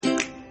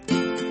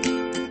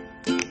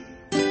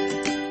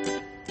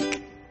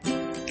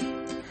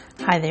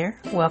Hi there.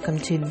 Welcome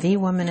to the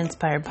Woman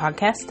Inspired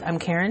Podcast. I'm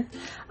Karen.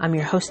 I'm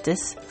your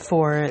hostess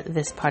for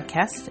this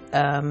podcast.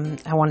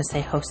 I want to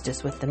say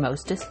hostess with the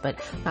mostest, but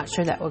I'm not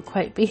sure that would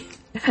quite be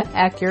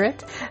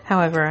accurate.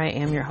 However, I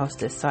am your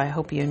hostess, so I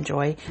hope you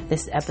enjoy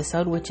this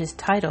episode, which is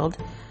titled,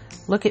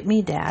 Look at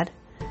Me, Dad.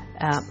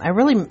 I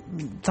really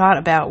thought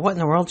about what in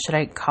the world should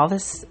I call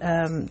this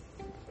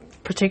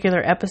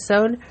particular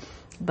episode,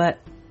 but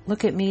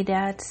Look at Me,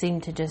 Dad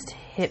seemed to just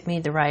hit me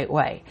the right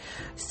way.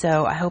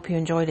 So I hope you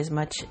enjoyed as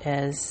much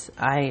as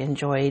I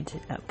enjoyed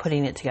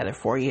putting it together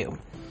for you.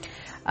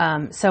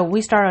 So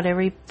we start out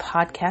every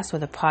podcast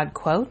with a pod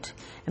quote.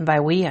 And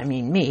by we, I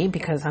mean me,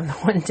 because I'm the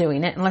one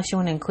doing it, unless you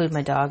want to include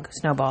my dog,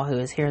 Snowball, who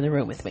is here in the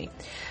room with me.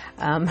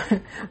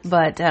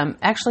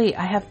 Actually,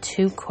 I have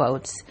two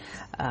quotes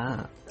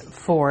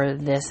for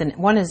this. And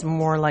one is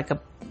more like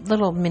a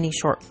little mini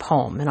short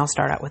poem. And I'll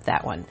start out with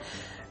that one.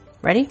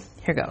 Ready?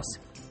 Here goes.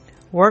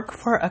 Work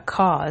for a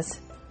cause,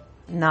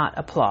 not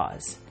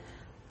applause.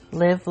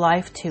 Live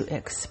life to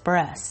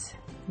express,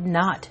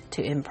 not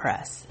to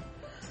impress.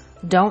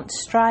 Don't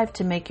strive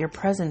to make your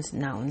presence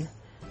known.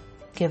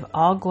 Give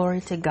all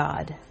glory to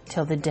God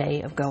till the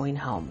day of going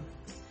home.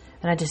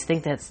 And I just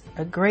think that's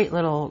a great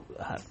little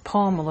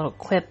poem, a little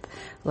quip,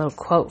 a little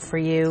quote for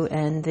you.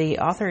 And the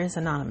author is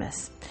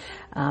anonymous.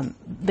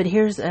 But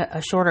here's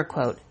a shorter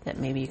quote that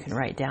maybe you can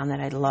write down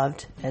that I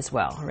loved as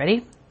well.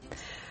 Ready?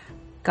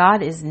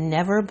 God is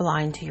never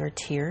blind to your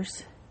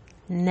tears,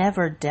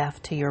 never deaf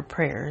to your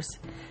prayers,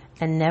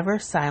 and never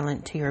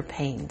silent to your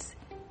pains.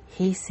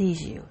 He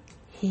sees you.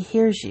 He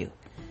hears you.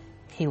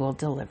 He will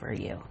deliver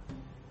you.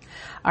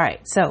 All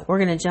right, so we're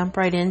going to jump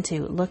right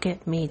into Look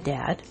at Me,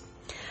 Dad.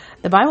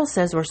 The Bible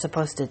says we're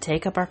supposed to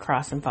take up our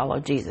cross and follow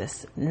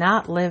Jesus,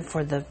 not live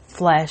for the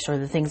flesh or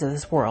the things of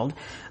this world,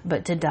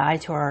 but to die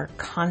to our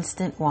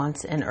constant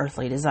wants and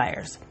earthly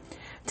desires.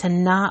 To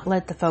not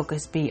let the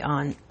focus be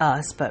on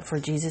us, but for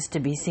Jesus to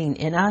be seen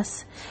in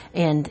us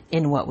and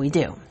in what we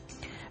do.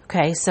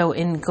 Okay, so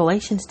in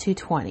Galatians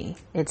 2:20,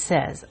 it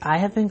says, I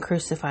have been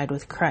crucified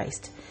with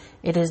Christ.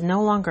 It is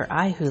no longer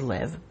I who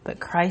live, but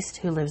Christ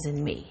who lives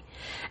in me.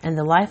 And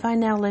the life I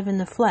now live in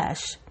the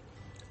flesh,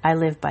 I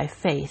live by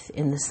faith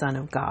in the Son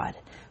of God,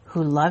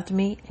 who loved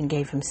me and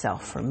gave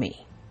himself for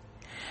me.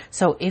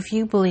 So if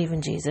you believe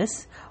in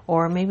Jesus,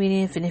 or maybe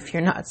even if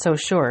you're not so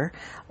sure,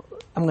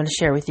 I'm going to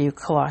share with you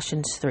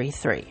Colossians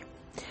 3:3,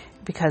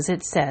 because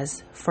it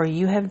says, For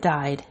you have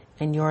died,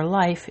 and your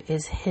life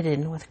is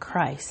hidden with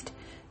Christ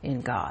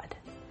in God.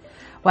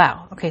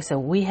 Wow. Okay, so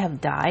we have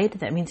died.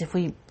 That means if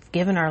we've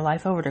given our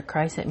life over to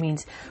Christ, it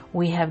means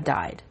we have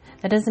died.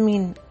 That doesn't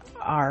mean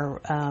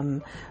our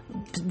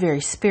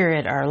very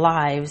spirit, our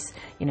lives,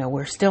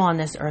 we're still on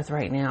this earth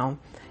right now.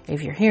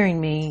 If you're hearing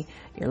me,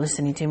 you're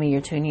listening to me,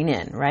 you're tuning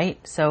in, right?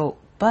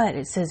 But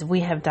it says we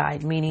have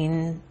died,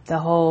 meaning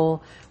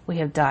we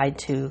have died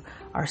to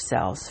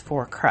ourselves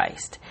for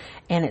Christ.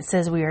 And it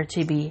says we are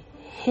to be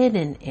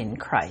hidden in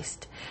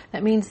Christ.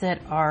 That means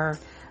that our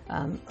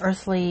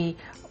earthly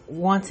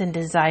wants and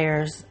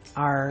desires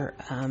are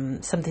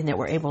something that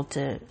we're able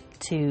to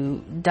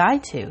die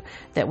to,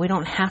 that we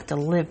don't have to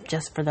live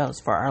just for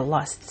those, for our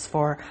lusts,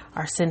 for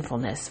our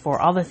sinfulness,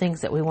 for all the things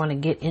that we want to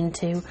get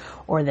into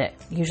or that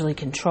usually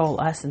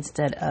control us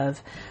instead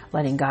of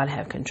letting God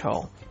have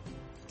control.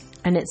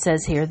 And it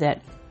says here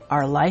that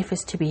our life is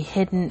to be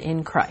hidden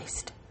in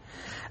Christ.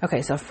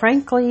 Okay, so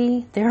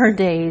frankly, there are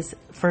days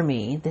for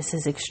me, this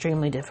is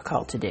extremely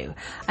difficult to do.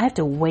 I have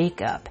to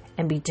wake up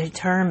and be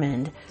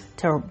determined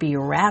to be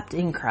wrapped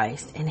in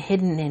Christ and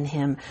hidden in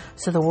him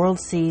so the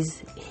world sees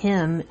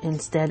him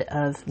instead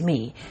of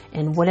me.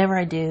 And whatever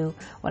I do,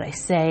 what I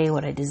say,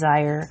 what I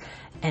desire,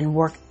 and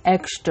work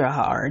extra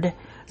hard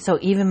so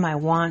even my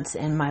wants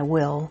and my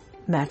will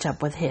match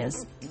up with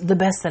his, the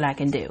best that I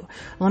can do.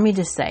 Let me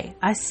just say,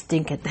 I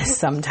stink at this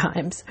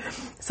sometimes.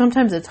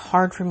 Sometimes it's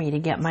hard for me to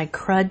get my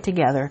crud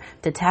together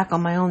to tackle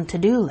my own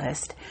to-do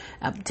list,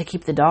 to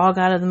keep the dog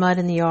out of the mud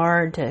in the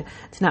yard, to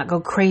not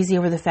go crazy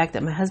over the fact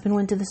that my husband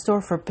went to the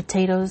store for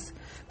potatoes,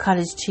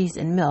 cottage cheese,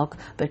 and milk,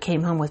 but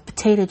came home with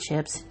potato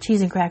chips,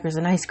 cheese and crackers,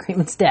 and ice cream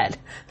instead.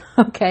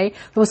 Okay,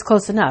 it was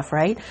close enough,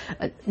 right?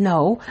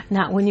 No,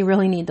 not when you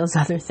really need those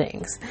other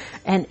things.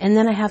 And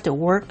then I have to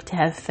work to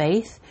have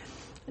faith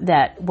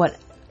that what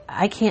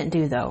I can't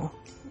do, though,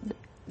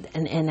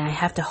 and I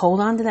have to hold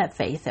on to that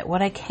faith that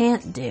what I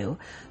can't do,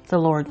 the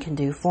Lord can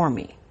do for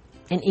me.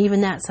 And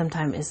even that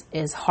sometimes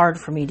is hard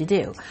for me to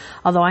do.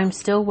 Although I'm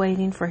still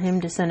waiting for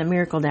him to send a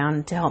miracle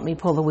down to help me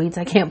pull the weeds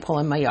I can't pull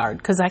in my yard,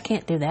 because I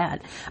can't do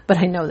that. But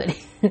I know that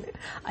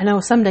I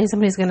know someday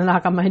somebody's going to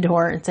knock on my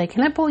door and say,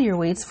 can I pull your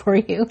weeds for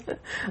you?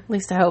 At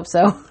least I hope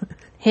so.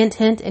 Hint,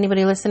 hint,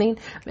 anybody listening?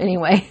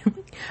 Anyway,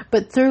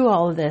 but through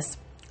all of this,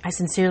 I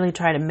sincerely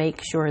try to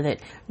make sure that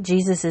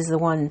Jesus is the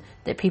one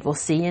that people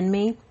see in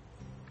me.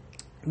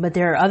 But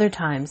there are other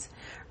times,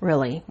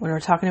 really, when we're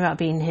talking about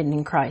being hidden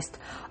in Christ,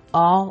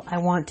 all I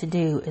want to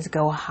do is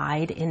go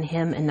hide in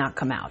him and not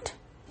come out.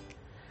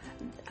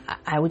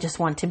 I would just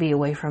want to be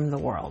away from the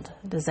world.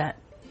 Does that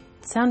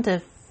sound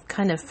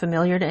kind of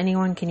familiar to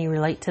anyone? Can you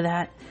relate to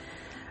that?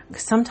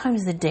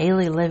 sometimes the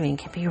daily living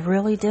can be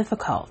really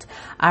difficult.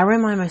 I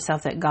remind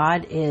myself that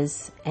God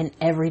is an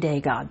everyday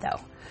God, though.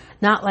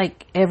 Not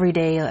like every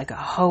day, like a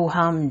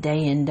ho-hum,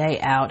 day in, day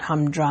out,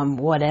 humdrum,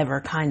 whatever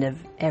kind of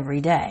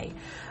every day.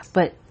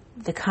 But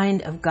the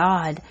kind of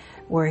God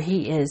where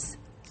He is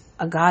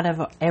a God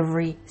of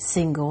every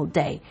single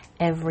day,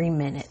 every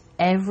minute,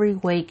 every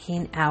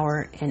waking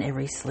hour, and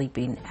every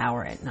sleeping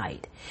hour at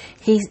night.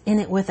 He's in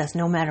it with us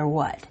no matter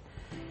what.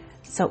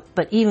 So,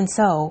 but even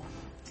so,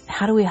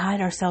 how do we hide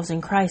ourselves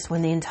in Christ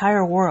when the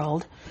entire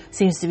world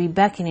seems to be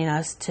beckoning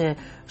us to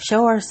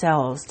show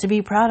ourselves, to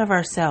be proud of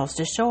ourselves,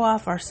 to show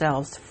off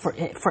ourselves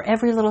for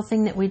every little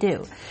thing that we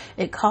do?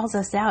 It calls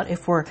us out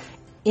if we're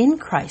in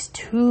Christ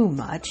too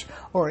much,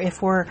 or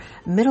if we're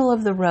middle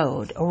of the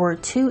road, or we're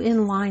too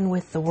in line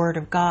with the Word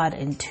of God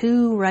and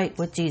too right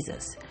with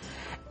Jesus.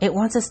 It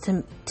wants us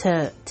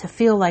to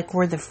feel like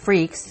we're the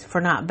freaks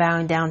for not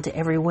bowing down to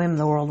every whim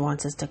the world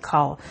wants us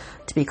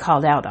to be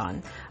called out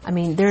on. I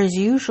mean, there's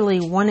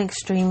usually one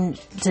extreme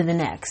to the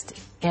next,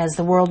 as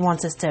the world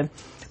wants us to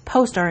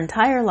post our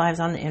entire lives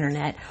on the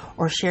internet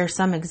or share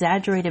some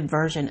exaggerated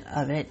version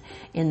of it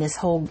in this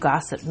whole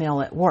gossip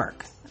mill at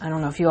work. I don't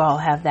know if you all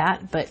have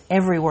that, but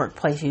every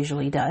workplace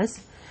usually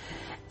does.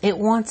 It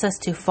wants us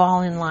to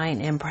fall in line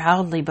and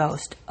proudly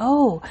boast,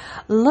 "Oh,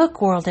 look,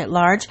 world at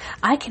large,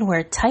 I can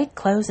wear tight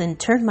clothes and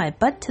turn my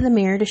butt to the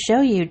mirror to show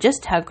you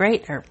just how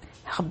great or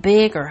how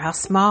big or how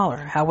small or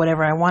how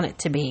whatever I want it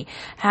to be.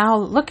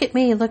 Look at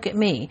me, look at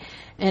me."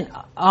 And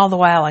all the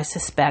while, I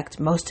suspect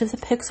most of the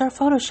pics are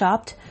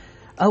photoshopped.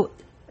 Oh,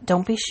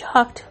 don't be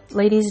shocked,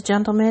 ladies and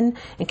gentlemen,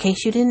 in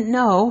case you didn't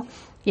know.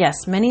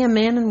 Yes, many a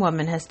man and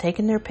woman has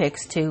taken their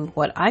pics to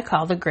what I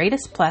call the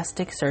greatest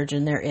plastic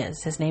surgeon there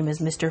is. His name is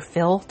Mr.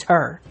 Phil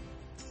Tur.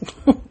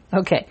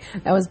 Okay,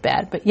 that was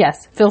bad, but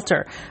yes,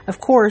 filter. Of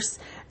course,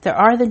 there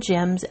are the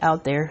gems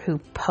out there who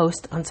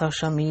post on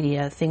social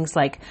media things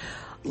like,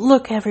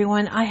 "Look,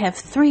 everyone, I have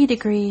 3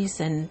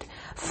 degrees and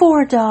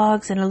 4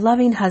 dogs and a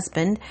loving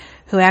husband,"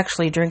 who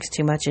actually drinks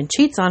too much and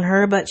cheats on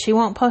her, but she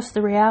won't post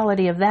the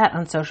reality of that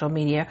on social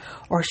media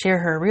or share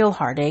her real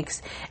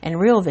heartaches and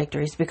real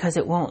victories because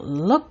it won't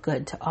look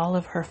good to all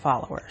of her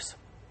followers.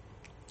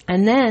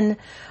 And then,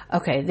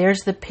 okay,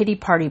 there's the pity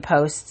party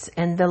posts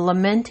and the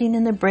lamenting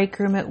in the break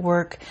room at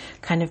work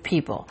kind of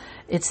people.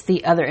 It's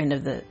the other end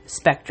of the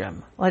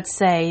spectrum. Let's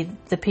say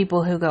the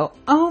people who go,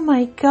 "Oh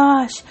my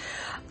gosh,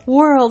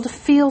 world,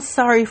 feel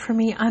sorry for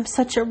me. I'm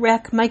such a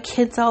wreck. My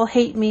kids all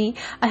hate me.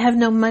 I have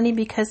no money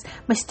because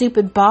my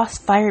stupid boss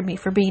fired me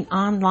for being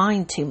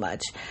online too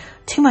much.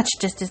 Too much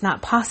just is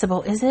not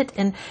possible, is it?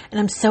 And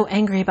I'm so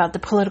angry about the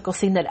political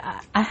scene that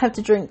I have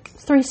to drink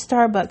 3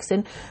 Starbucks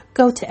and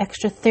go to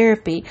extra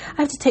therapy.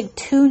 I have to take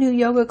 2 new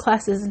yoga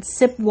classes and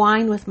sip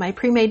wine with my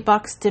pre-made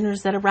box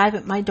dinners that arrive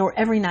at my door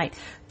every night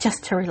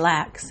just to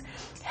relax.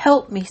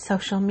 Help me,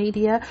 social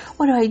media.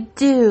 What do I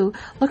do?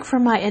 Look for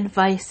my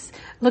advice.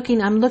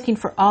 I'm looking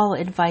for all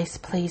advice,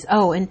 please.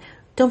 Oh, and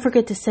don't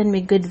forget to send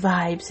me good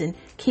vibes and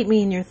keep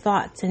me in your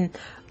thoughts. And,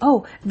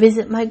 oh,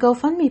 visit my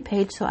GoFundMe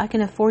page so I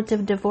can afford to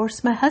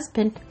divorce my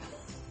husband."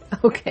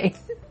 Okay.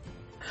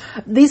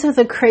 These are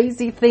the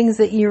crazy things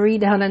that you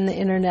read out on the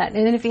internet.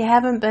 And if you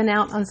haven't been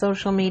out on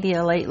social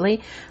media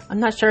lately, I'm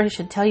not sure I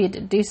should tell you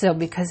to do so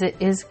because it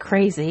is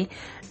crazy.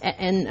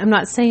 And I'm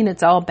not saying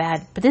it's all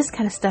bad, but this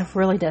kind of stuff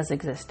really does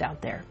exist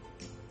out there.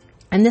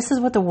 And this is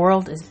what the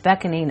world is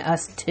beckoning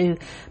us to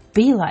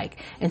be like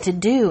and to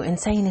do and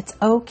saying it's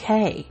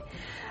okay.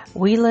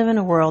 We live in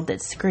a world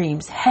that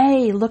screams,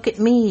 "Hey, look at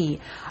me."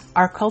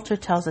 Our culture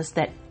tells us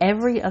that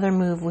every other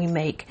move we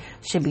make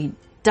should be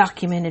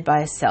documented by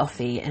a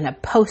selfie and a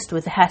post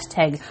with the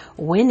hashtag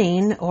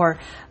winning or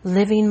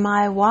living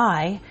my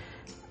why.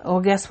 Well,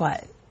 guess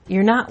what?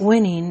 You're not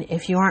winning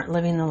if you aren't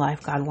living the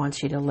life God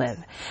wants you to live.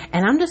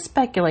 And I'm just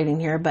speculating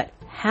here, but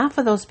half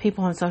of those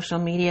people on social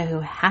media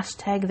who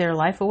hashtag their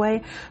life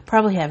away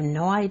probably have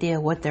no idea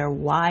what their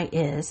why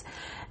is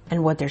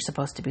and what they're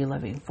supposed to be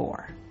living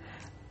for.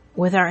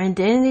 With our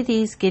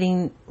identities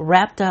getting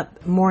wrapped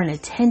up more in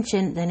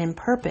attention than in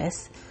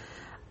purpose,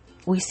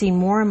 we see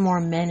more and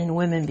more men and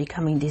women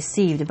becoming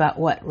deceived about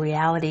what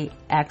reality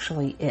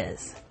actually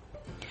is.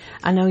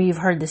 I know you've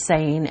heard the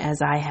saying,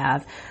 as I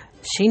have,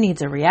 "She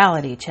needs a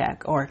reality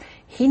check," or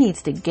 "He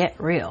needs to get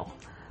real."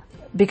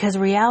 Because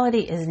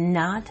reality is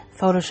not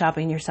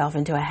photoshopping yourself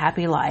into a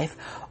happy life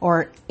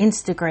or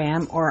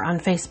Instagram or on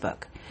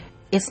Facebook.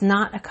 It's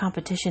not a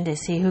competition to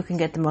see who can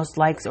get the most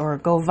likes or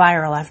go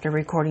viral after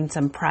recording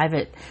some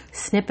private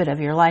snippet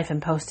of your life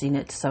and posting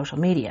it to social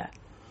media.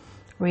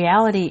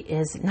 Reality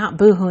is not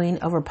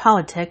boohooing over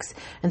politics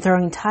and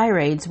throwing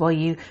tirades while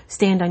you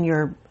stand on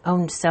your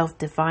own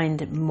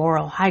self-defined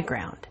moral high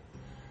ground,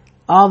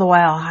 all the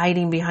while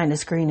hiding behind a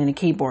screen and a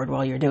keyboard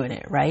while you're doing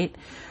it, right?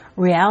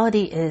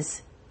 Reality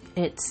is,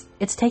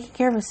 it's taking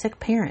care of a sick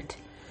parent.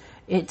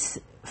 It's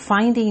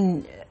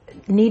finding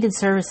needed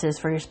services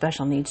for your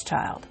special needs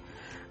child.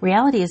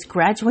 Reality is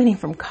graduating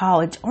from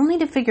college only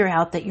to figure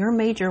out that your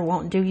major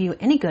won't do you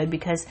any good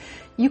because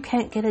you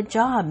can't get a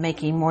job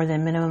making more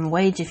than minimum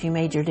wage if you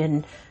majored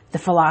in the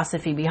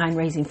philosophy behind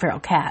raising feral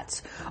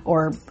cats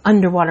or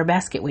underwater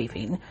basket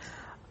weaving.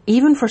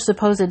 Even for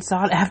supposed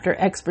sought-after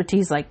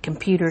expertise like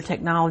computer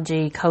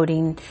technology,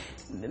 coding,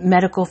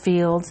 medical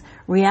fields,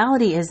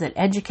 reality is that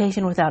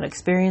education without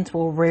experience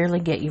will rarely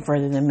get you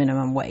further than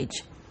minimum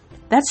wage.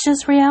 That's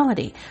just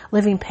reality.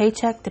 Living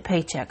paycheck to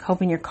paycheck,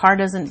 hoping your car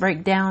doesn't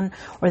break down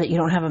or that you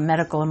don't have a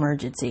medical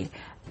emergency.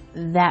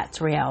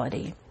 That's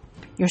reality.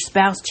 Your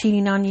spouse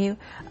cheating on you,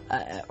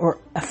 or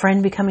a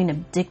friend becoming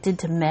addicted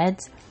to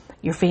meds,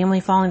 your family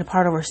falling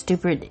apart over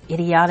stupid,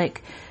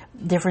 idiotic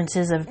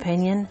differences of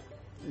opinion.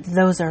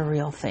 Those are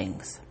real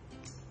things.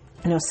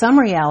 Some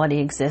reality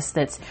exists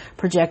that's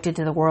projected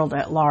to the world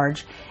at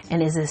large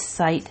and is a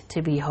sight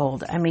to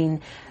behold.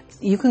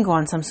 You can go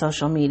on some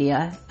social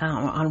media,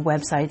 on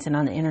websites and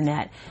on the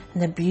internet,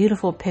 and the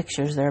beautiful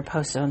pictures that are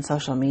posted on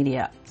social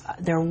media,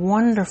 they're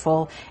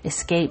wonderful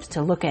escapes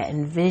to look at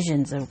and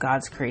visions of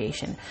God's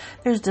creation.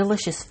 There's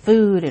delicious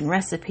food and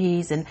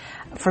recipes, and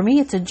for me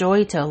it's a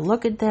joy to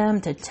look at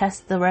them, to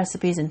test the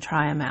recipes and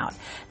try them out.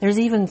 There's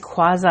even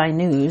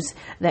quasi-news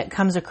that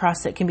comes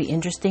across that can be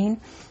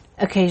interesting,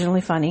 occasionally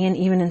funny, and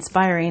even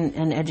inspiring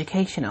and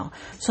educational.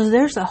 So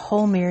there's a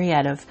whole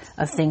myriad of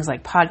things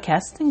like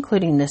podcasts,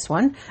 including this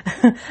one,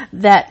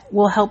 that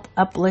will help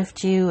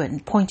uplift you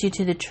and point you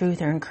to the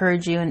truth or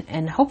encourage you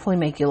and hopefully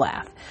make you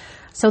laugh.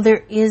 So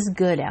there is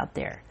good out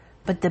there,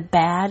 but the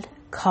bad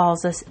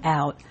calls us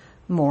out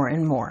more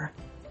and more.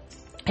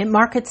 It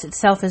markets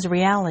itself as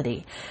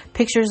reality.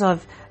 Pictures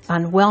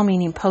on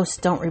well-meaning posts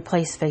don't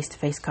replace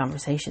face-to-face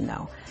conversation,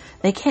 though.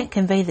 They can't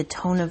convey the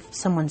tone of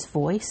someone's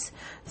voice,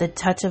 the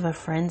touch of a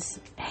friend's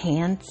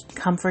hand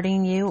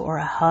comforting you, or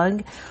a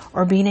hug,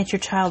 or being at your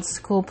child's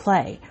school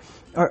play,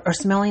 or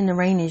smelling the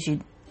rain as you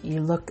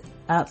look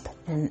up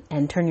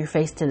and turn your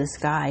face to the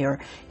sky, or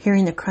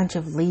hearing the crunch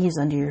of leaves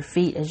under your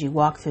feet as you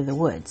walk through the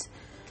woods.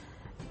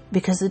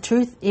 Because the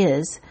truth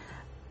is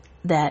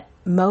that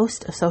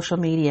most of social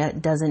media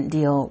doesn't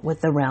deal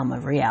with the realm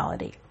of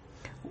reality.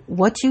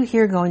 What you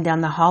hear going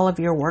down the hall of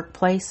your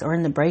workplace or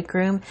in the break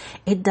room,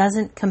 it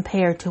doesn't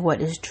compare to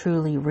what is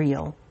truly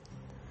real.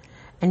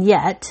 And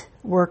yet,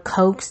 we're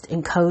coaxed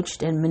and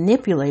coached and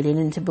manipulated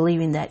into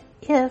believing that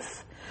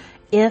if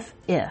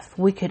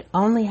we could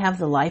only have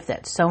the life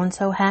that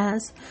so-and-so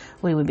has,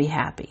 we would be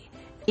happy.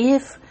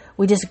 If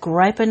we just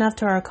gripe enough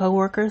to our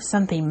coworkers,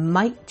 something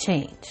might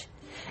change.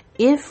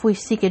 If we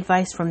seek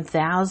advice from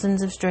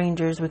thousands of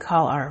strangers we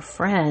call our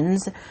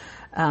friends,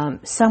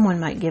 someone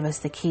might give us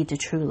the key to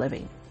true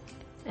living.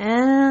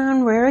 And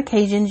on rare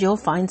occasions, you'll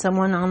find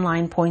someone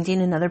online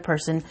pointing another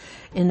person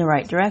in the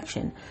right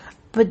direction.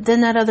 But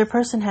then that other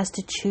person has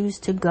to choose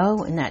to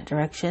go in that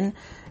direction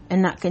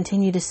and not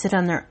continue to sit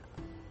on their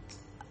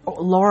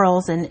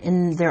laurels and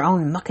in their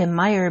own muck and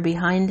mire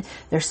behind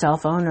their cell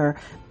phone or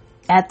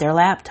at their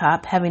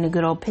laptop having a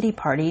good old pity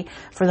party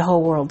for the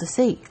whole world to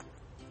see.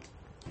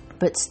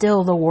 But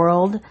still, the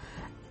world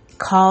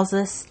calls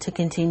us to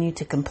continue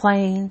to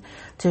complain,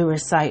 to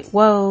recite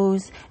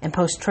woes, and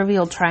post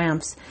trivial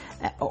triumphs,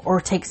 or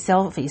take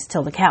selfies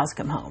till the cows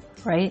come home,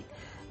 right?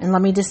 And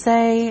let me just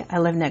say, I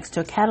live next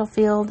to a cattle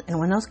field, and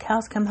when those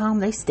cows come home,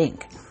 they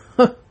stink.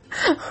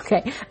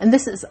 Okay, and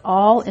this is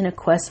all in a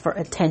quest for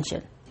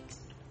attention,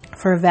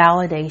 for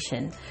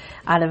validation,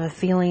 out of a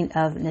feeling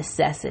of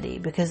necessity,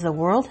 because the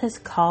world has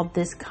called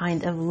this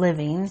kind of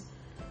living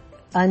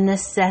a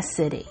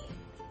necessity.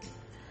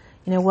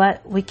 You know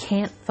what? We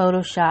can't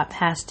Photoshop,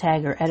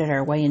 hashtag, or edit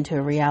our way into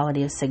a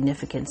reality of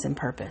significance and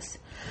purpose.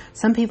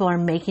 Some people are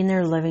making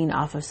their living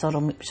off of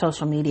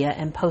social media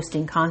and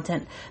posting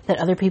content that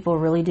other people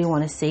really do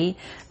want to see,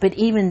 but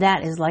even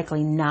that is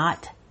likely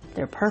not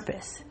their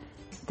purpose.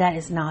 That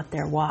is not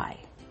their why.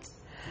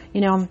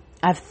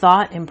 I've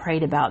thought and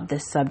prayed about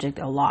this subject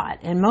a lot,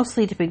 and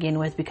mostly to begin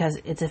with because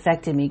it's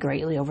affected me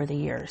greatly over the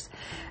years.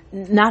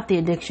 Not the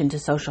addiction to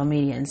social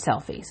media and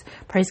selfies.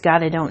 Praise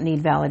God, I don't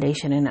need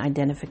validation and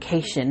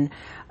identification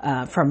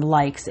from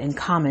likes and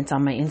comments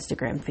on my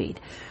Instagram feed.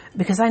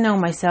 Because I know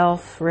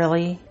myself,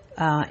 really,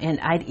 and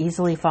I'd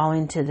easily fall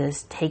into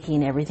this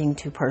taking everything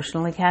too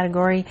personally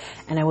category,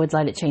 and I would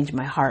let it change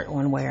my heart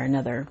one way or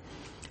another.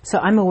 So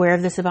I'm aware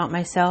of this about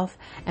myself,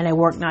 and I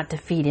work not to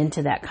feed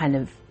into that kind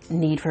of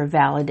need for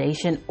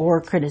validation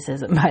or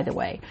criticism, by the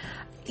way.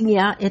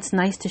 Yeah, it's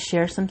nice to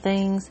share some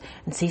things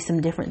and see some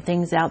different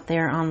things out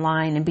there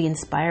online and be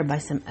inspired by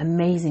some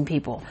amazing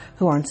people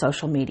who are on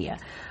social media.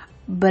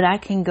 But I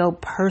can go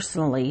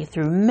personally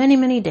through many,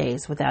 many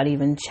days without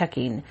even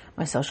checking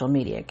my social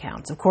media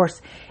accounts. Of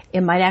course,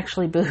 it might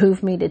actually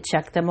behoove me to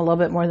check them a little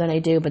bit more than I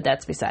do, but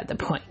that's beside the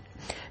point.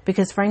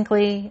 Because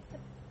frankly,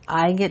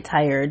 I get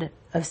tired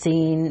of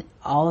seeing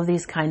all of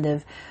these kind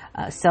of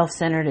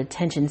self-centered,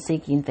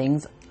 attention-seeking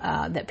things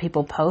that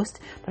people post,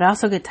 but I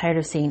also get tired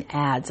of seeing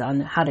ads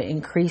on how to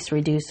increase,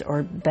 reduce,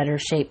 or better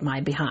shape my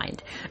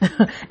behind.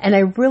 And I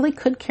really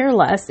could care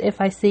less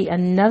if I see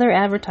another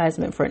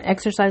advertisement for an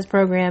exercise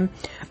program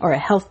or a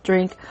health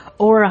drink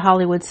or a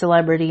Hollywood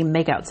celebrity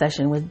makeout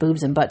session with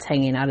boobs and butts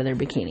hanging out of their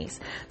bikinis.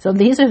 So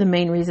these are the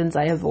main reasons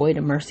I avoid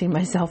immersing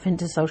myself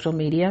into social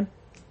media.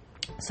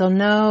 So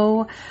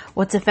no,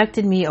 what's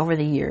affected me over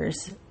the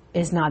years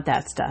is not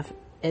that stuff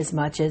as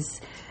much as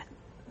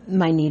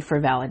my need for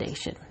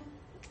validation.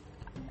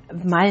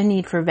 My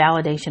need for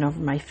validation over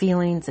my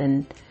feelings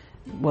and,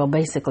 well,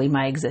 basically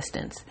my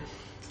existence.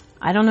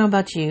 I don't know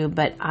about you,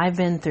 but I've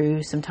been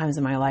through some times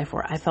in my life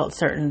where I felt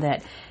certain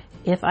that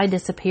if I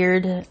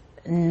disappeared,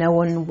 no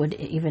one would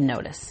even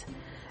notice.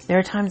 There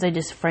are times I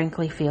just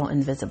frankly feel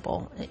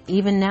invisible,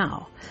 even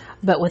now,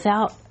 but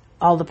without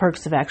all the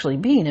perks of actually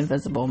being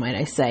invisible, might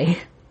I say.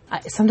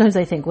 Sometimes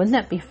I think, wouldn't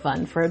that be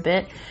fun for a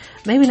bit?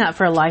 Maybe not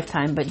for a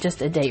lifetime, but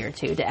just a day or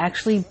two to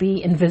actually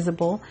be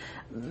invisible.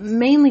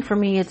 Mainly for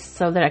me, it's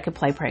so that I could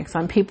play pranks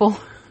on people.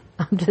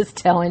 I'm just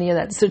telling you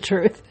that's the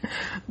truth.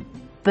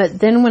 But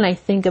then when I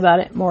think about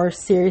it more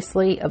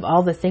seriously, of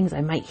all the things I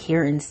might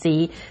hear and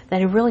see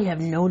that I really have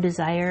no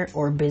desire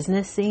or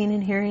business seeing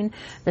and hearing,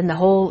 then the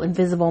whole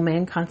invisible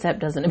man concept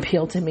doesn't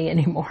appeal to me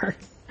anymore.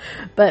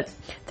 But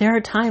there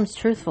are times,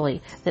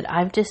 truthfully, that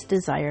I've just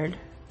desired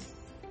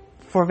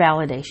for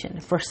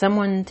validation, for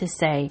someone to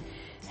say,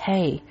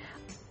 hey,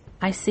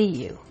 I see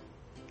you.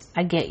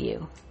 I get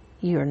you.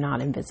 You are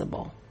not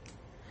invisible.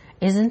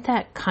 Isn't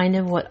that kind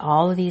of what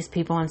all of these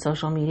people on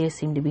social media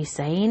seem to be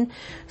saying?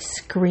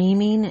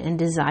 Screaming and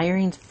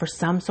desiring for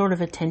some sort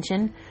of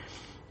attention?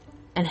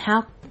 And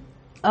how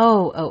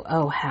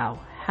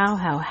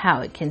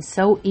it can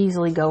so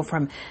easily go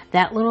from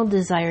that little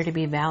desire to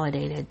be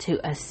validated to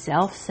a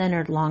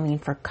self-centered longing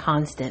for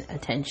constant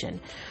attention.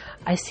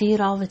 I see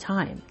it all the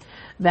time.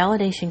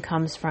 Validation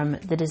comes from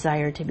the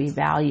desire to be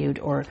valued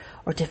or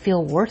to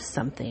feel worth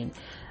something.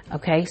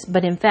 Okay,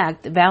 but in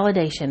fact,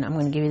 validation, I'm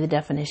going to give you the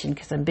definition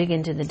because I'm big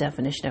into the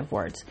definition of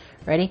words.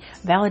 Ready?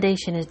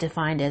 Validation is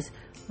defined as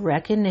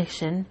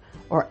recognition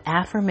or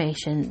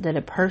affirmation that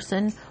a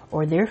person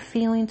or their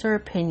feelings or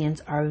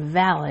opinions are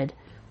valid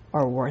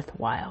or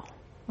worthwhile.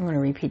 I'm going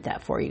to repeat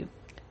that for you.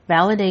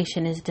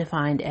 Validation is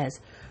defined as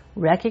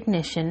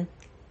recognition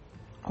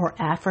or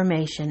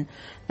affirmation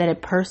that a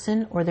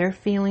person or their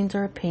feelings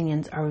or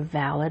opinions are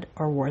valid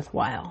or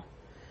worthwhile.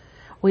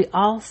 We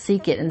all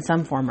seek it in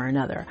some form or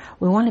another.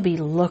 We want to be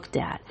looked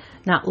at,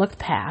 not looked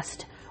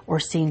past or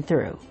seen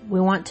through.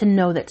 We want to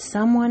know that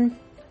someone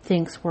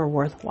thinks we're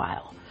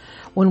worthwhile.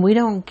 When we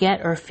don't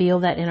get or feel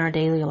that in our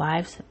daily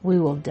lives, we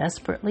will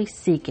desperately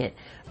seek it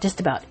just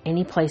about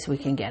any place we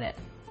can get it.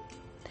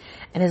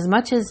 And as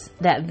much as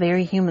that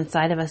very human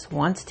side of us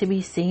wants to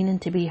be seen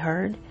and to be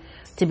heard,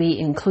 to be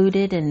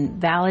included and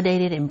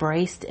validated,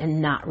 embraced,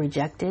 and not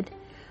rejected,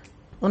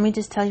 let me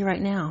just tell you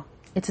right now,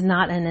 it's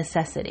not a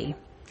necessity.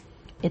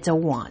 It's a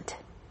want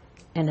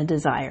and a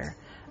desire,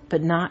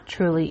 but not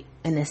truly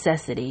a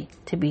necessity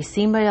to be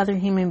seen by other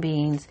human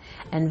beings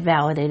and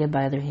validated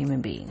by other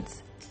human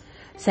beings.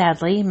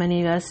 Sadly,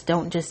 many of us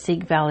don't just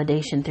seek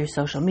validation through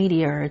social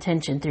media or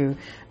attention through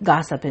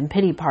gossip and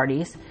pity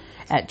parties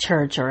at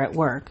church or at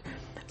work.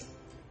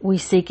 We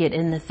seek it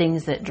in the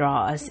things that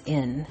draw us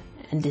in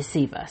and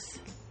deceive us.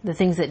 The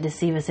things that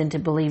deceive us into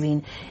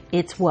believing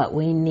it's what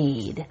we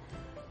need.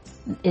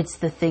 It's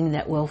the thing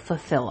that will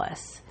fulfill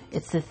us.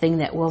 It's the thing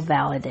that will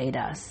validate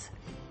us.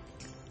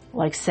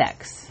 Like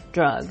sex,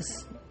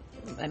 drugs,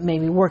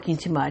 maybe working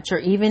too much, or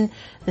even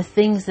the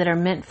things that are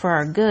meant for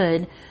our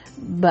good,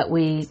 but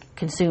we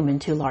consume in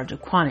too large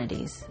of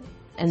quantities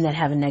and that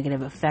have a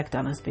negative effect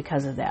on us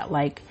because of that.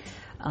 Like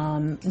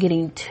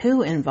getting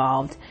too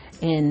involved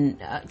in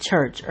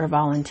church or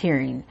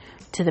volunteering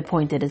to the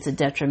point that it's a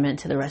detriment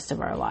to the rest of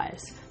our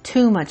lives.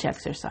 Too much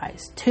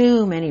exercise,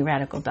 too many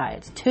radical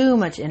diets, too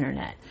much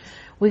internet.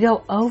 We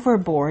go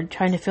overboard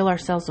trying to fill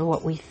ourselves with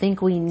what we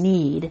think we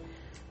need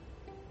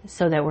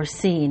so that we're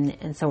seen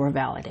and so we're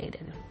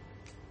validated.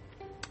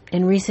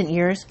 In recent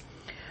years,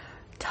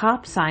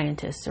 top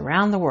scientists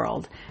around the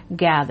world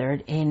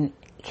gathered and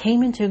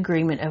came into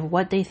agreement of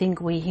what they think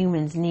we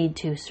humans need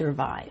to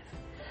survive.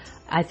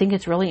 I think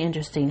it's really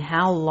interesting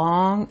how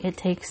long it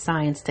takes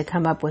science to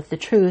come up with the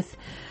truth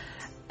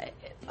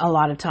a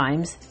lot of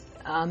times,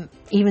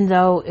 even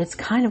though it's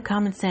kind of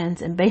common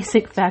sense and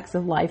basic facts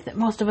of life that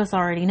most of us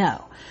already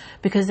know.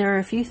 Because there are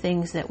a few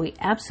things that we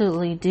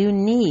absolutely do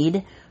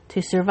need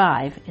to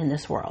survive in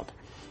this world.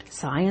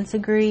 Science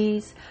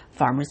agrees,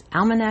 Farmer's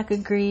Almanac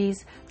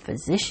agrees,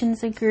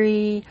 physicians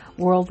agree,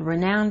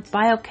 world-renowned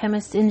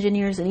biochemists,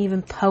 engineers, and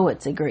even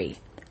poets agree.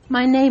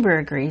 My neighbor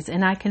agrees,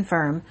 and I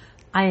confirm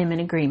I am in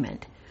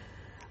agreement.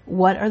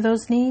 What are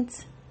those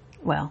needs?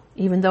 Well,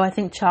 even though I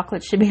think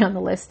chocolate should be on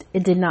the list,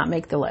 it did not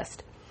make the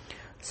list.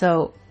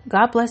 So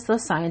God bless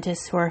those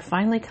scientists who are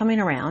finally coming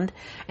around,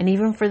 and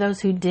even for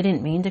those who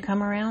didn't mean to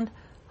come around,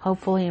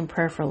 hopefully and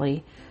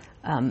prayerfully,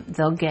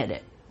 they'll get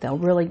it. They'll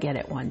really get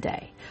it one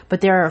day. But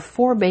there are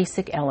 4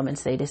 basic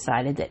elements they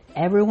decided that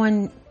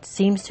everyone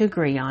seems to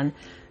agree on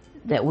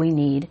that we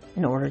need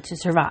in order to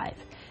survive.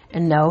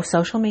 And no,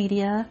 social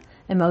media,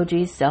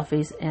 emojis,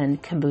 selfies,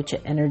 and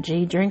kombucha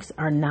energy drinks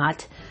are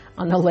not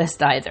on the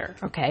list either,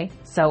 okay?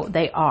 So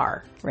they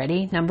are.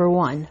 Ready? Number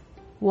 1,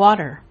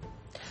 water.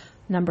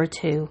 Number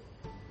 2,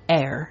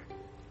 air.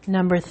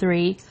 Number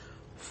 3,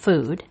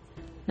 food.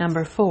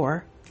 Number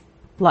 4,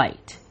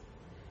 light.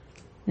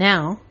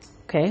 Now,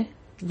 okay,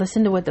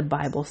 listen to what the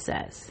Bible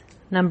says.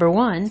 Number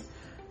 1,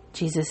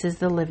 Jesus is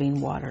the living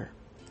water.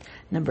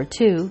 Number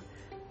 2,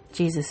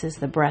 Jesus is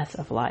the breath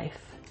of life.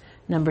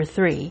 Number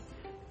 3,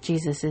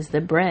 Jesus is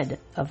the bread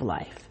of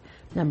life.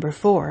 Number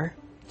 4,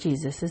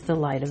 Jesus is the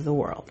light of the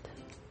world.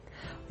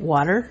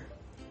 Water,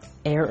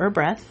 air or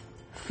breath,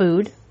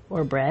 food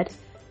or bread,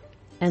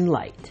 and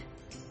light.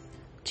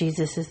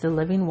 Jesus is the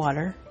living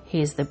water. He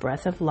is the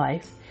breath of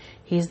life.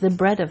 He is the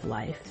bread of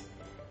life.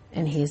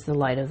 And He is the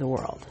light of the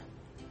world.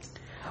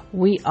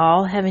 We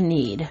all have a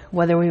need,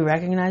 whether we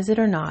recognize it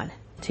or not,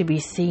 to be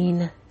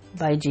seen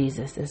by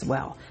Jesus as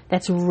well.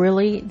 That's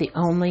really the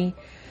only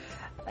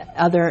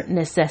other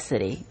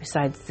necessity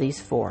besides these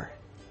 4,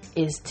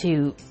 is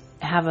to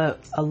have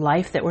a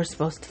life that we're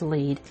supposed to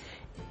lead.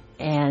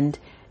 And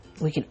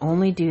we can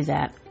only do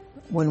that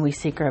when we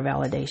seek our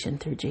validation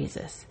through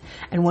Jesus.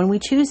 And when we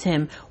choose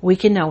Him, we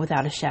can know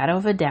without a shadow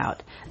of a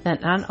doubt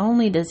that not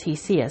only does He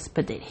see us,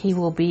 but that He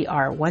will be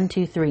our 1,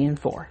 2, 3, and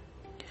 4.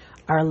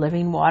 Our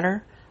living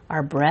water,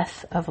 our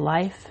breath of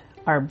life,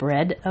 our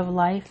bread of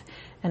life,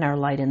 and our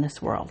light in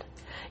this world.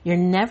 You're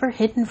never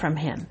hidden from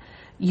Him.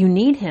 You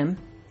need Him,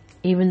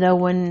 even though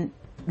when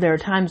there are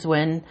times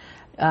when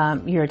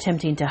you're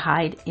attempting to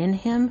hide in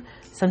Him,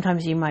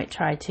 sometimes you might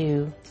try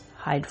to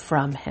hide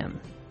from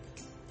Him.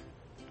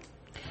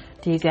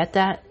 Do you get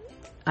that?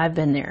 I've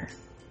been there.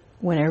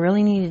 When I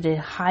really needed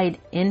to hide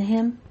in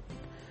Him,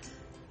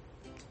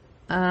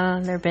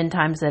 there have been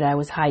times that I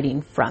was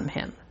hiding from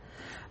Him.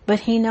 But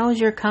He knows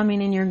you're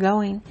coming and you're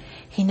going.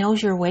 He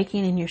knows you're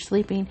waking and you're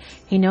sleeping.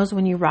 He knows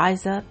when you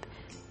rise up,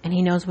 and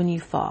He knows when you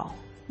fall.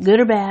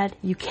 Good or bad,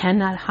 you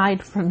cannot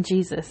hide from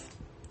Jesus,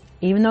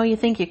 even though you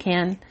think you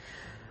can,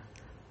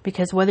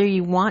 because whether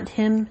you want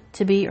Him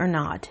to be or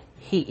not,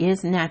 He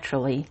is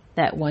naturally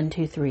that 1,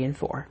 2, 3, and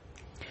 4.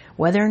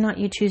 Whether or not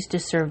you choose to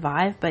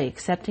survive by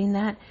accepting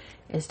that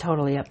is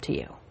totally up to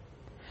you.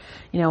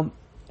 You know,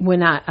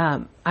 when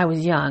I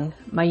was young,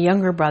 my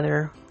younger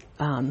brother,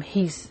 when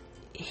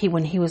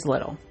he was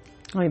little,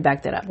 let me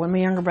back that up. When my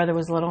younger brother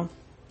was little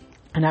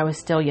and I was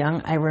still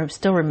young, I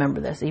still remember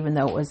this, even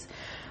though it was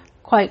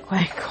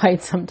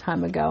quite some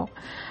time ago.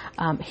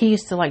 He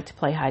used to like to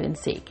play hide and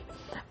seek.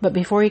 But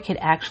before he could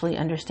actually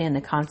understand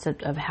the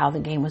concept of how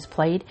the game was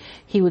played,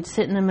 he would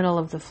sit in the middle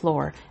of the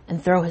floor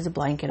and throw his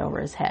blanket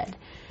over his head.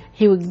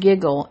 He would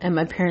giggle, and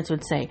my parents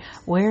would say,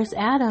 "Where's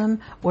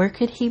Adam? Where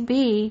could he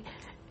be?"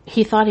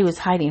 He thought he was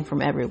hiding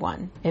from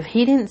everyone. If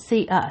he didn't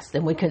see us,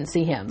 then we couldn't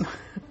see him.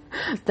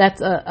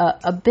 That's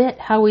a bit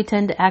how we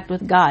tend to act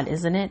with God,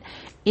 isn't it?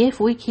 If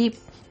we keep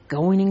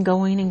going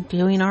and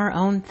doing our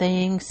own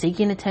thing,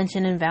 seeking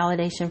attention and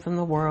validation from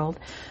the world,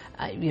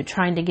 you're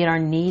trying to get our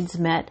needs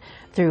met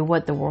through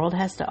what the world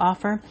has to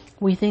offer,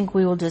 we think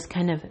we will just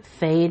kind of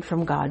fade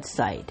from God's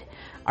sight.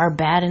 Our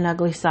bad and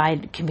ugly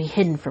side can be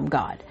hidden from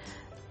God,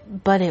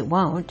 but it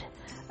won't.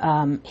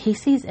 He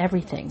sees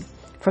everything,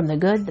 from the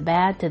good, the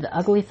bad, to the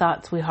ugly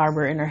thoughts we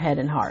harbor in our head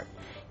and heart.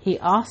 He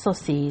also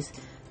sees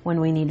when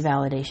we need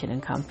validation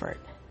and comfort.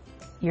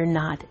 You're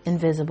not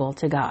invisible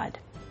to God.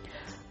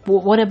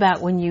 What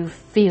about when you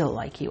feel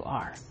like you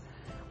are?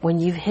 When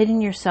you've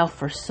hidden yourself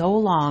for so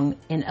long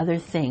in other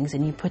things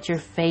and you put your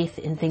faith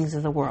in things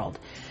of the world,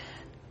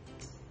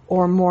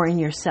 or more in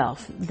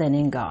yourself than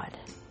in God.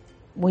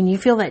 When you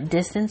feel that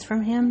distance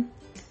from Him,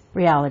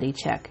 reality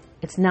check.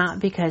 It's not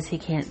because He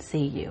can't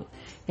see you.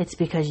 It's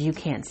because you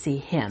can't see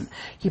Him.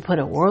 You put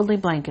a worldly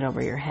blanket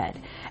over your head.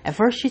 At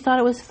first you thought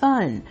it was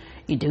fun.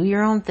 You do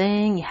your own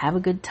thing, you have a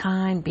good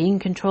time, be in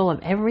control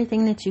of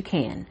everything that you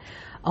can,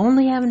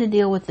 only having to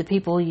deal with the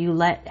people you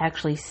let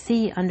actually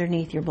see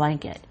underneath your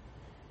blanket.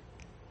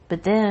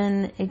 But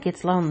then it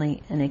gets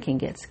lonely and it can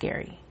get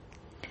scary.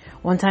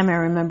 One time I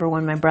remember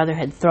when my brother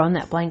had thrown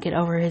that blanket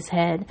over his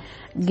head,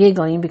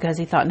 giggling because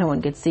he thought no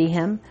one could see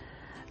him.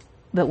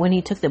 But when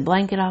he took the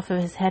blanket off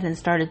of his head and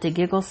started to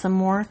giggle some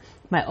more,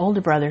 my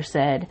older brother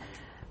said,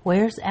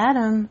 "Where's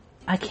Adam?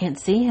 I can't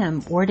see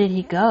him. Where did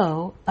he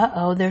go?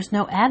 Uh-oh, there's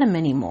no Adam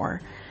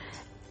anymore."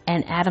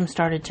 And Adam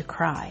started to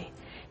cry.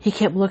 He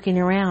kept looking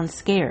around,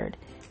 scared.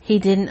 He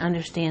didn't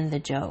understand the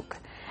joke.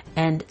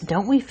 And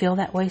don't we feel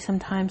that way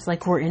sometimes,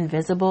 like we're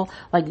invisible,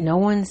 like no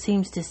one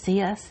seems to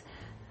see us,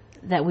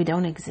 that we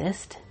don't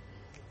exist?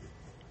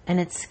 And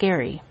it's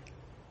scary.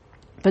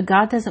 But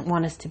God doesn't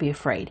want us to be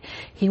afraid.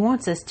 He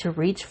wants us to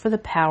reach for the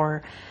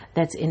power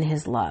that's in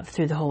His love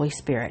through the Holy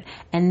Spirit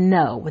and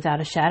know without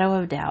a shadow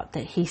of doubt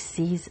that He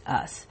sees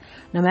us.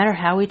 No matter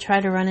how we try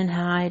to run and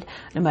hide,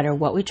 no matter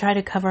what we try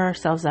to cover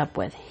ourselves up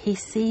with, He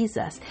sees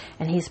us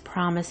and He's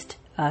promised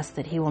us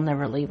that He will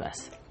never leave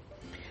us.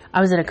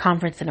 I was at a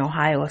conference in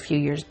Ohio a few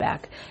years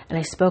back, and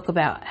I spoke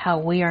about how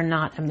we are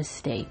not a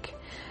mistake,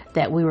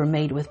 that we were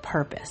made with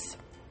purpose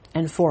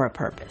and for a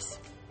purpose.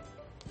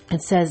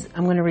 It says,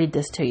 I'm going to read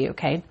this to you,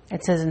 okay?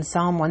 It says in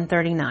Psalm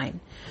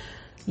 139,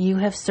 "You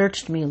have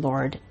searched me,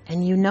 Lord,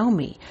 and you know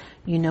me.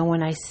 You know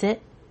when I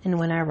sit and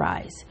when I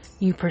rise.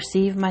 You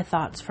perceive my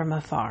thoughts from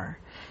afar.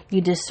 You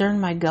discern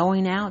my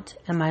going out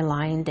and my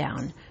lying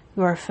down.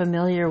 You are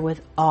familiar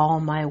with all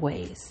my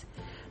ways.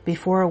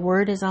 Before a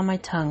word is on my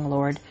tongue,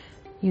 Lord,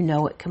 you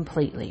know it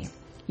completely.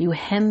 You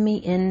hem me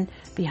in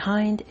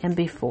behind and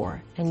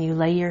before, and you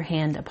lay your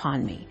hand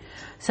upon me.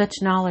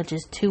 Such knowledge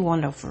is too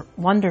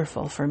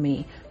wonderful for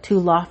me, too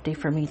lofty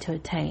for me to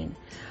attain.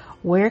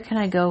 Where can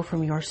I go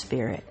from your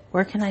spirit?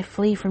 Where can I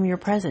flee from your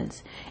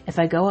presence? If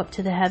I go up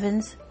to the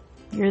heavens,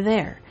 you're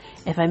there.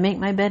 If I make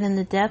my bed in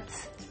the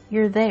depths,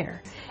 you're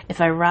there.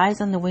 If I rise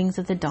on the wings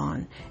of the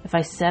dawn, if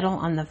I settle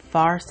on the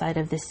far side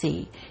of the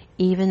sea,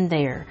 even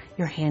there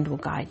your hand will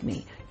guide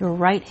me. Your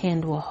right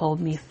hand will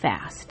hold me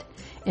fast.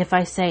 If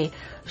I say,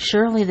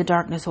 surely the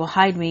darkness will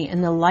hide me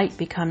and the light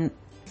become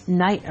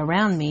night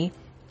around me,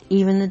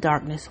 even the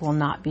darkness will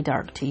not be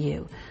dark to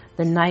you.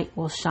 The night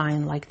will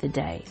shine like the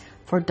day,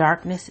 for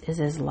darkness is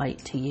as light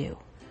to you.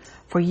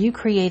 For you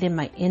created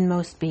my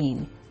inmost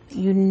being.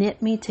 You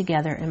knit me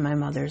together in my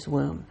mother's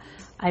womb.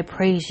 I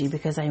praise you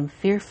because I am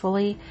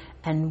fearfully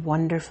and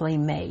wonderfully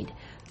made.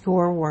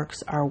 Your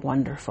works are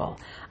wonderful.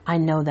 I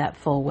know that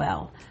full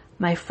well.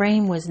 My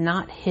frame was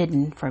not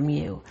hidden from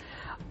you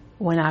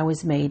when I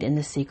was made in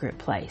the secret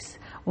place,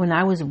 when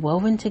I was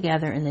woven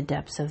together in the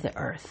depths of the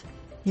earth.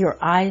 Your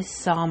eyes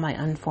saw my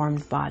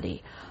unformed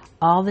body.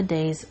 All the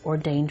days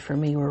ordained for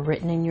me were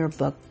written in your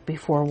book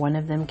before one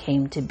of them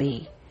came to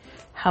be.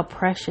 How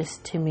precious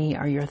to me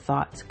are your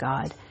thoughts,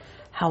 God.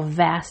 How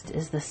vast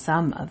is the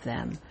sum of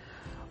them.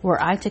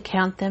 Were I to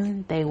count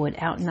them, they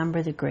would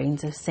outnumber the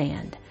grains of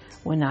sand.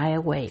 When I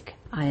awake,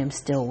 I am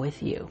still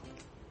with you.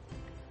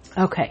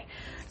 Okay,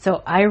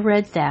 so I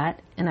read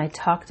that and I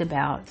talked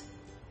about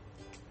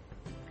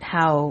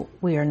how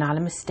we are not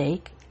a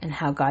mistake and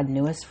how God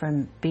knew us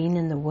from being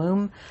in the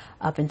womb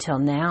up until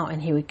now,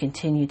 and he would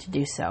continue to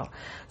do so.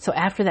 So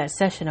after that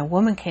session, a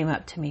woman came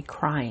up to me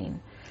crying.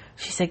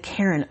 She said,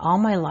 Karen, all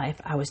my life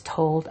I was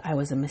told I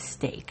was a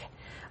mistake.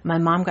 My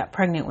mom got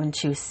pregnant when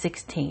she was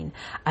 16.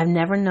 I've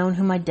never known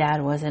who my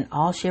dad was, and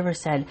all she ever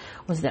said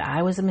was that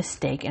I was a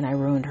mistake and I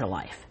ruined her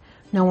life.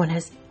 No one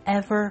has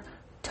ever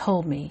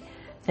told me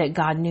that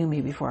God knew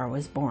me before I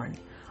was born.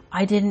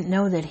 I didn't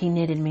know that he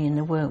knitted me in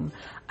the womb.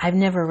 I've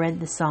never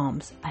read the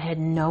Psalms. I had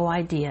no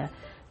idea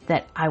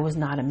that I was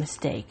not a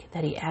mistake,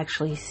 that he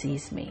actually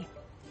sees me.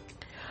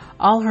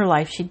 All her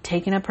life, she'd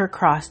taken up her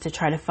cross to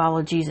try to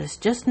follow Jesus,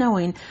 just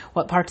knowing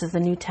what parts of the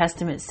New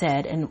Testament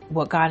said and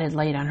what God had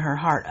laid on her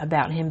heart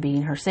about him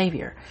being her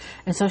Savior.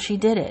 And so she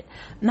did it.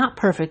 Not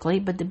perfectly,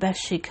 but the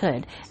best she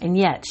could. And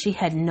yet, she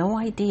had no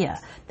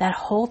idea that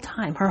whole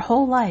time, her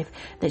whole life,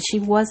 that she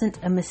wasn't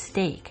a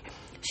mistake.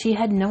 She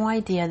had no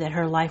idea that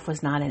her life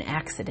was not an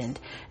accident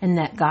and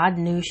that God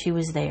knew she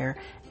was there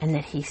and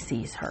that he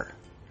sees her.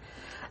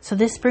 So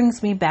this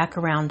brings me back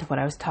around to what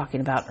I was talking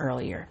about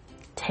earlier.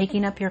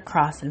 Taking up your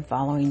cross and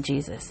following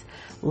Jesus.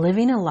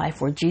 Living a life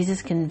where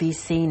Jesus can be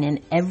seen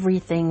in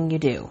everything you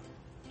do.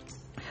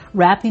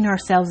 Wrapping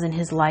ourselves in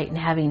his light and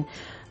having,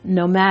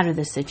 no matter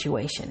the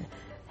situation,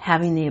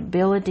 having the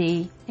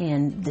ability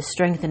and the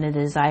strength and the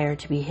desire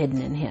to be hidden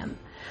in him.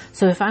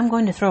 So if I'm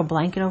going to throw a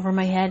blanket over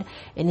my head,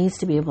 it needs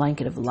to be a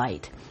blanket of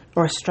light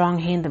or a strong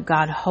hand of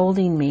God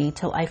holding me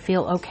till I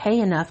feel okay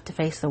enough to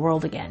face the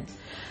world again.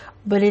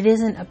 But it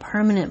isn't a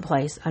permanent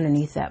place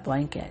underneath that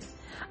blanket.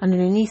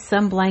 Underneath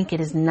some blanket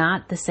is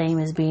not the same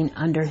as being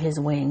under his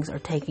wings or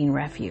taking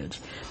refuge.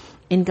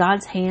 In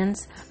God's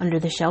hands, under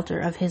the shelter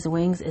of his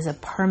wings, is a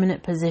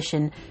permanent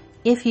position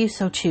if you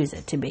so choose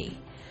it to be.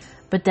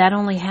 But that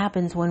only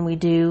happens when we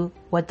do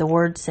what the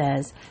word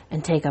says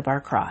and take up our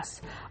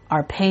cross.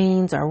 Our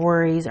pains, our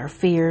worries, our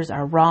fears,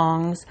 our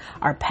wrongs,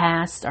 our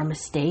past, our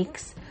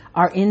mistakes,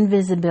 our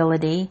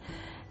invisibility,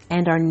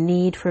 and our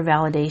need for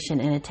validation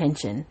and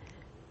attention,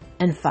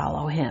 and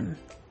follow him.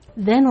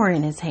 Then we're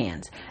in his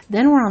hands.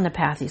 Then we're on the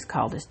path he's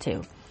called us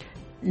to.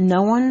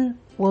 No one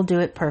will do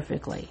it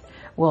perfectly.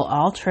 We'll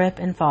all trip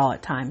and fall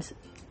at times,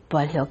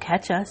 but he'll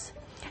catch us.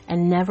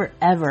 And never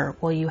ever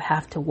will you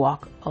have to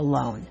walk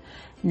alone.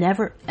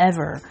 Never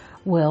ever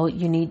will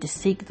you need to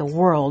seek the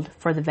world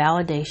for the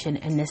validation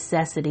and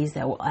necessities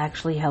that will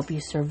actually help you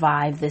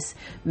survive this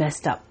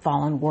messed up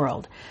fallen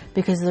world.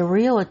 Because the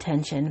real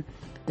attention,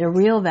 the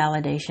real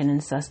validation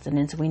and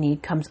sustenance we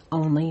need comes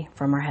only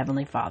from our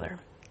Heavenly Father.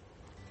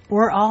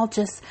 We're all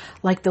just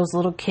like those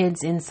little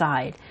kids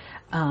inside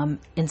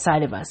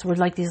of us. We're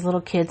like these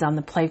little kids on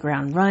the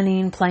playground,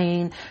 running,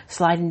 playing,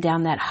 sliding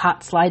down that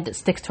hot slide that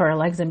sticks to our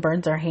legs and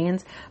burns our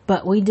hands.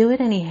 But we do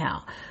it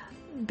anyhow.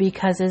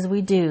 Because as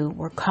we do,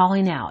 we're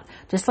calling out,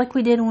 just like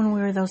we did when we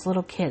were those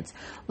little kids.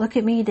 Look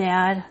at me,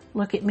 Dad.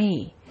 Look at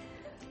me.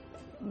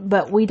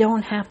 But we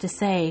don't have to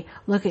say,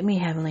 look at me,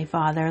 Heavenly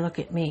Father. Look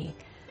at me.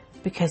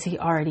 Because he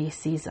already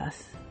sees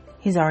us.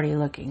 He's already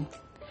looking.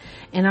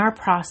 In our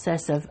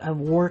process of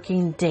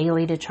working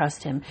daily to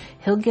trust him,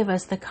 he'll give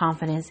us the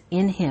confidence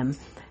in him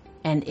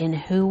and in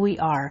who we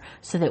are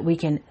so that we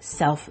can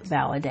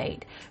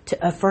self-validate,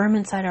 to affirm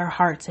inside our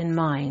hearts and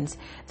minds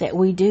that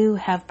we do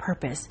have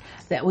purpose,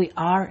 that we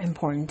are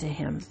important to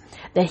him,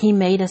 that he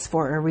made us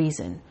for a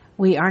reason.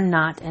 We are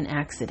not an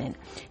accident.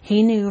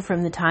 He knew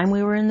from the time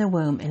we were in the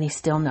womb, and he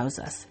still knows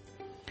us.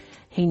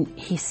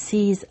 He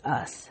sees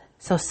us.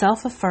 So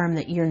self-affirm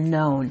that you're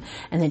known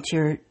and that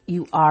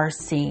you are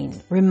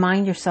seen.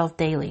 Remind yourself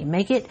daily.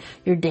 Make it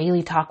your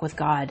daily talk with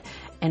God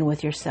and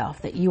with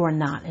yourself that you are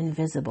not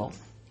invisible.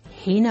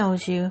 He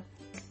knows you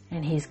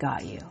and He's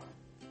got you.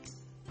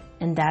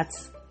 And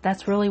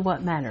that's really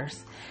what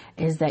matters,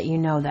 is that you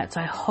know that.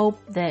 So I hope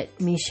that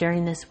me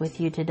sharing this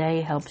with you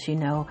today helps you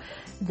know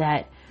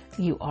that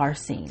you are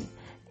seen.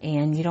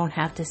 And you don't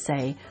have to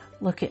say,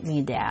 look at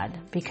me, Dad,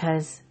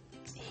 because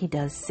He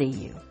does see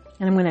you.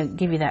 And I'm going to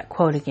give you that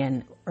quote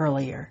again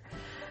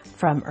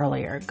from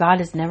earlier.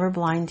 God is never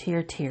blind to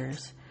your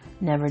tears,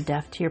 never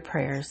deaf to your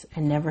prayers,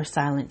 and never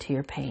silent to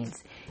your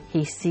pains.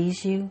 He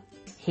sees you.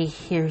 He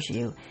hears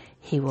you.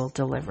 He will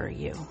deliver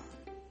you.